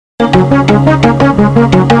So I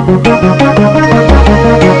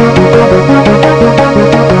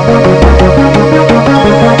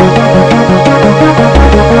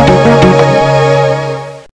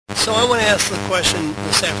want to ask the question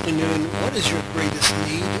this afternoon, what is your greatest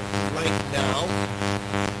need right now?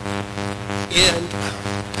 And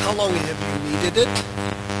how long have you needed it?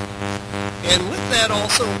 And with that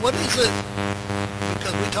also, what is it,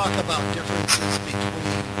 because we talk about differences between the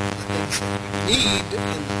things that we need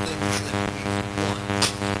and the things that we want.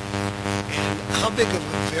 And how big of a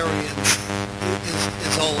variance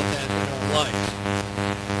is all of that in our life?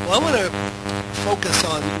 Well, I want to focus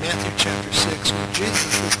on Matthew chapter 6, where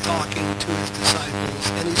Jesus is talking to his disciples,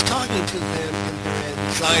 and he's talking to them in their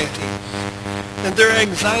anxiety. And their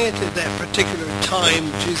anxiety at that particular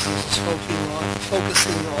time Jesus is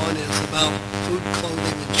focusing on is about food,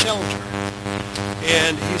 clothing, and shelter.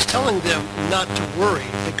 And he's telling them not to worry,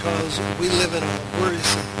 because we live in a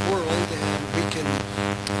worrisome world, and we can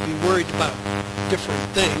be worried about different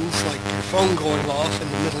things, like your phone going off in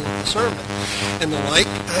the middle of the sermon and the like.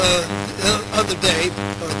 The other day,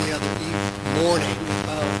 or the other morning,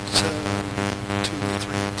 about 2 or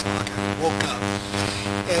 3 o'clock, I woke up,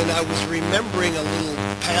 and I was remembering a little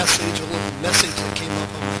passage, a little message that came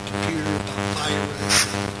up on my computer about virus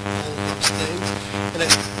and all of those things. And I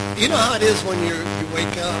said, you know how it is when you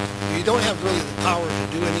wake up, you don't have really the power to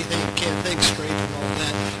do anything, you can't think straight and all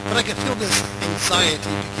that, but I could feel this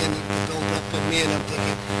anxiety beginning to build up in me, and I'm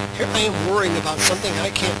thinking, here I am worrying about something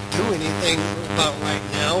I can't do anything about right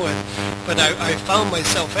now, but I found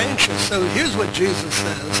myself anxious. So here's what Jesus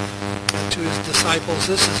says to his disciples.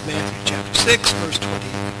 This is Matthew chapter 6, verse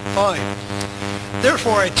 25.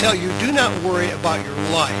 Therefore I tell you, do not worry about your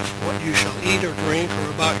life, what you shall eat or drink, or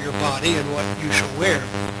about your body and what you shall wear.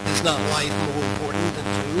 Is not life more important than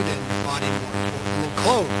food, and your body more important than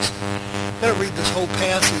clothes? I'm going to read this whole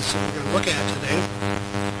passage that we're going to look at today.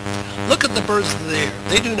 Look at the birds of the air.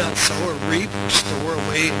 They do not sow or reap or store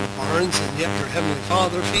away in barns, and yet your heavenly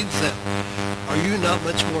Father feeds them. Are you not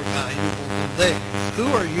much more valuable than they?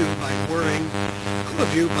 Who of you by worrying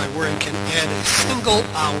can add a single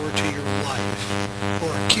hour to your life,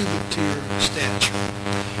 or a cubit to your stature?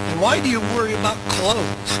 And why do you worry about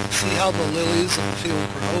clothes? See how the lilies of the field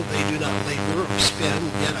grow? They do not labor or spin,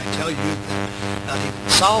 and yet I tell you that not even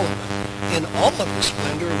Solomon, in all of his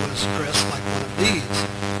splendor, was dressed like one of these.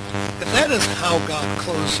 If that is how God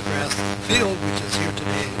clothes the grass of the field, which is here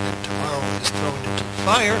today and tomorrow is thrown into the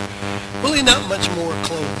fire, will he not much more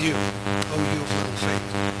clothe you, O you of little faith?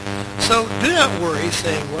 So do not worry,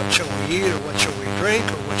 saying, what shall we eat, or what shall we drink,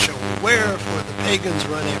 or what shall we wear? For the pagans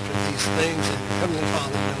run after these things, and your heavenly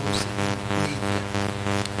Father knows that you need them.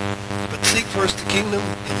 But seek first the kingdom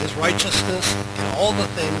and his righteousness, and all the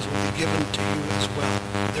things will be given to you as well.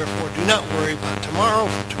 Therefore do not worry about tomorrow,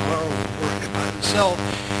 for tomorrow will worry about itself.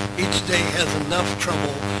 Each day has enough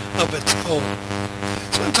trouble of its own.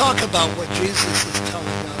 So I'm talking about what Jesus is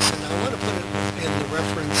telling us, and I want to put it in the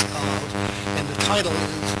reference of, and the title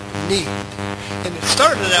is Need. And it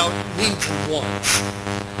started out needs and wants,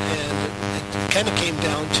 and it kind of came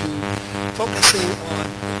down to focusing on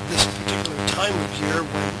this particular time of year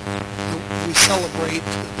when we celebrate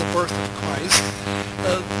the birth of Christ,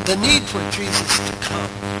 the need for Jesus to come.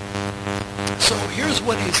 So here's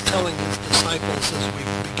what he's telling his disciples as we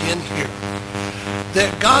begin here,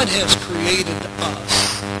 that God has created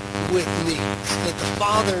us with needs, that the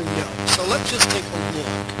Father knows. So let's just take a look.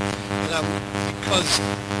 And because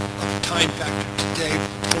of the time factor today,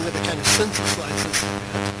 I'm going to kind of synthesize this a bit.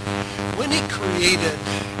 When he created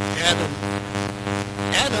Adam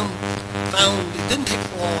found it didn't take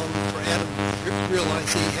long for Adam to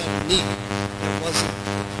realize he had a need that wasn't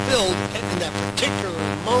fulfilled in that particular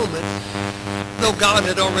moment, though God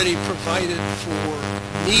had already provided for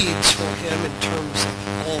needs for him in terms of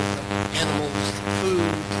all the animals, the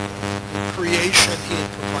food, the creation. He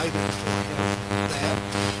had provided for him that,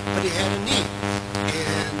 but he had a need,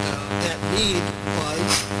 and that need was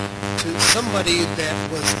to somebody that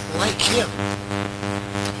was like him.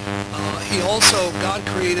 He also, God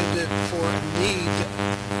created it for a need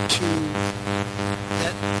to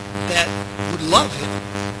that would love him,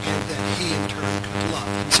 and that he in turn could love.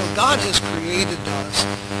 And so God has created us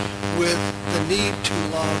with the need to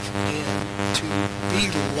love and to be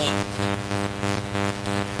loved.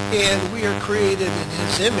 And we are created in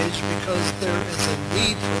his image because there is a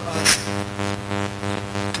need for us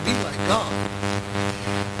to be like God.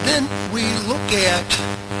 Then we look at,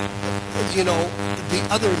 the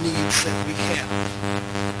other needs that we have.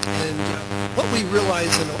 And what we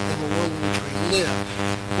realize in the world in which we live,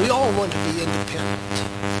 we all want to be independent.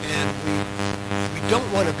 And we don't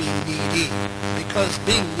want to be needy, because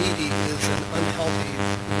being needy is an unhealthy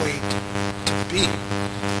way to be.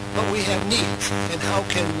 But we have needs, and how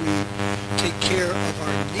can we take care of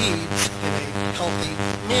our needs in a healthy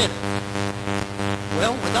manner?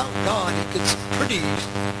 Well, without God, it gets pretty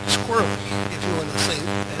squirrely, if you want to say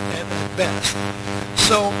at best.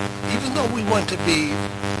 So even though we want to be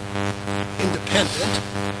independent,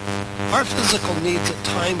 our physical needs at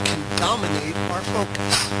times can dominate our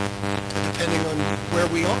focus, depending on where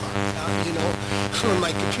we are. When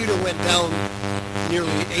my computer went down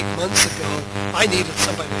nearly 8 months ago, I needed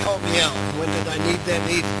somebody to help me out. When did I need that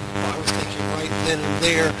need? Well, I was thinking right then and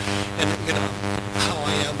there, and how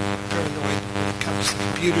I am paranoid when it comes to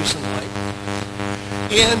computers and like.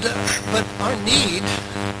 But our need,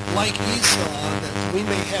 like Esau, that we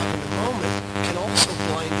may have in a moment, can also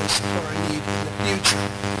blind us for our need in the future.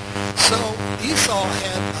 So Esau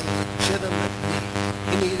had a legitimate need.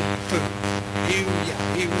 He needed food.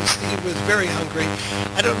 He was very hungry.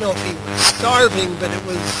 I don't know if he was starving, but it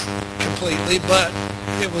was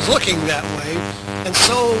it was looking that way. And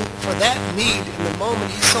so for that need in the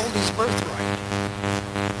moment, he sold his birthright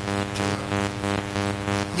to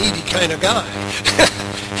a needy kind of guy,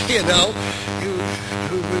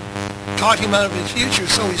 who would talk him out of his future.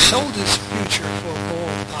 So he sold his future for a bowl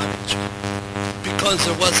of pottage because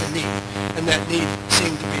there was a need, and that need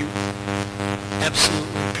seemed to be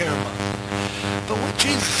absolutely paramount. But what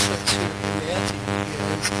Jesus says here in Matthew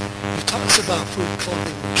is, he talks about food,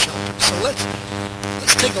 clothing, and shelter. So let's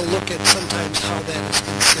take a look at sometimes how that is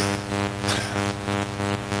considered.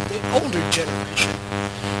 The older generation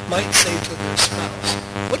might say to their spouse,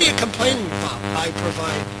 "What are you complaining about? I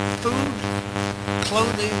provide food,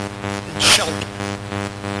 clothing, and shelter.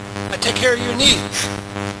 I take care of your needs."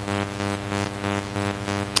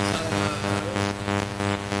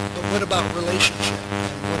 But what about relationship?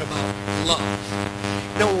 And what about love?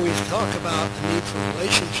 When we talk about the need for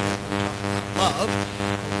relationship, we talk about love,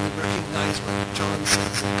 and we recognize what John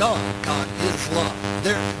says of God. God is love.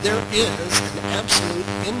 There is an absolute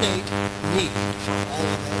innate need for all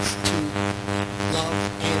of us to love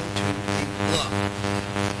and to be loved.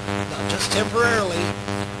 Not just temporarily,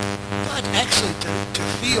 but actually to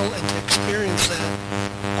feel and to experience that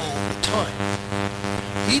all the time,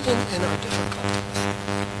 even in our difficulties.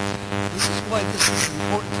 This is why this is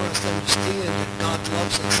important for us to understand that God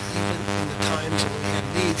loves us even in the times when we have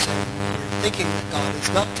needs and we're thinking that God is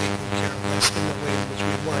not taking care of us in the way in which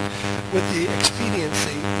we want, with the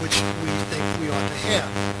expediency which we think we ought to have.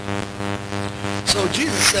 So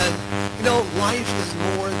Jesus said, life is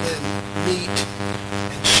more than meat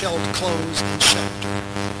and clothes and shelter.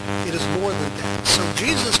 It is more than that. So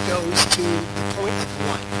Jesus goes to the point of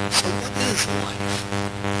life. So what is life?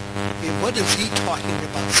 What is he talking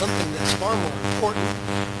about? Something that's far more important,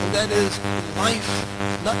 and that is life,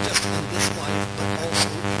 not just in this life, but also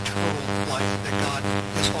eternal life that God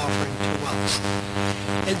is offering to us.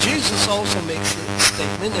 And Jesus also makes a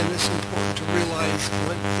statement, and it's important to realize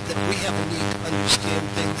that we have a need to understand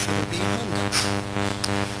things that are beyond us.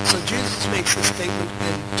 So Jesus makes a statement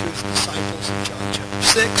to his disciples in John chapter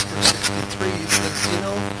 6, verse 63. He says,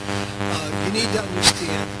 you need to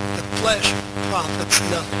understand the flesh profits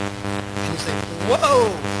nothing. And you say,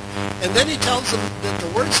 whoa! And then he tells them that the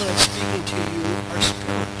words that I'm speaking to you are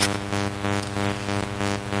spiritual.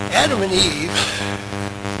 Adam and Eve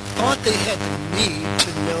thought they had the need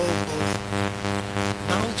to know both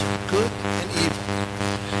knowledge of good and evil.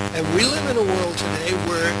 And we live in a world today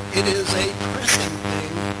where it is a pressing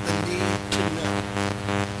thing, the need to know.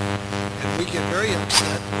 And we get very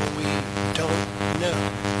upset when we don't know.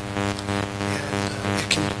 And it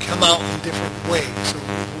can come out in different ways. So,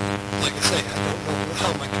 like I say, I don't know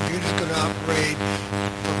how my computer's going to operate.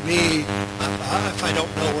 For me, if I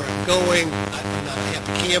don't know where I'm going, I'm not a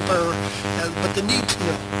happy camper. But the need to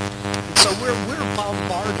know. And so we're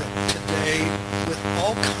bombarded today with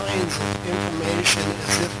all kinds of information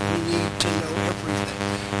as if we need to know everything.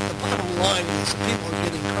 The bottom line is people are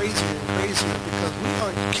getting crazier and crazier because we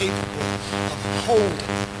aren't capable of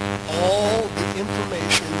holding all the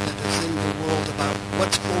information that is in the world about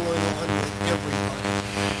what's going on with everybody.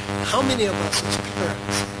 How many of us as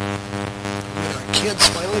parents, when our kids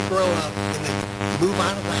finally grow up and they move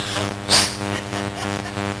out of the house,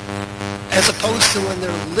 as opposed to when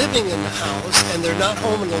they're living in the house and they're not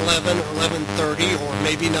home at 11 or 11:30 or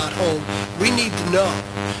maybe not home, we need to know.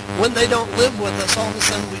 When they don't live with us, all of a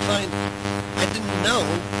sudden we find, I didn't know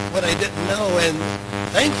what I didn't know, and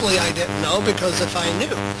thankfully I didn't know, because if I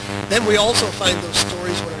knew. Then we also find those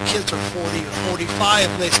stories when our kids are 40 or 45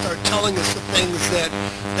 and they start telling us the things that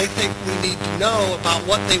they think we need to know about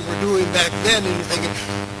what they were doing back then, and you're thinking,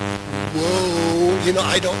 whoa,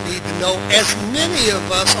 I don't need to know. As many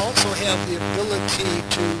of us also have the ability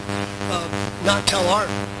to not tell our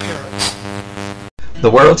parents. The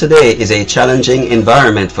world today is a challenging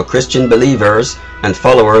environment for Christian believers and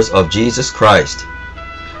followers of Jesus Christ.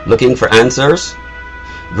 Looking for answers?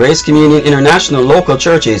 Grace Communion International local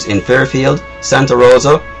churches in Fairfield, Santa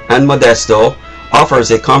Rosa, and Modesto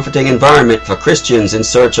offers a comforting environment for Christians in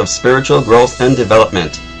search of spiritual growth and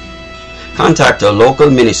development. Contact our local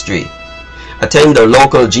ministry. Attend our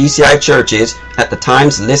local GCI churches at the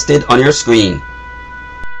times listed on your screen.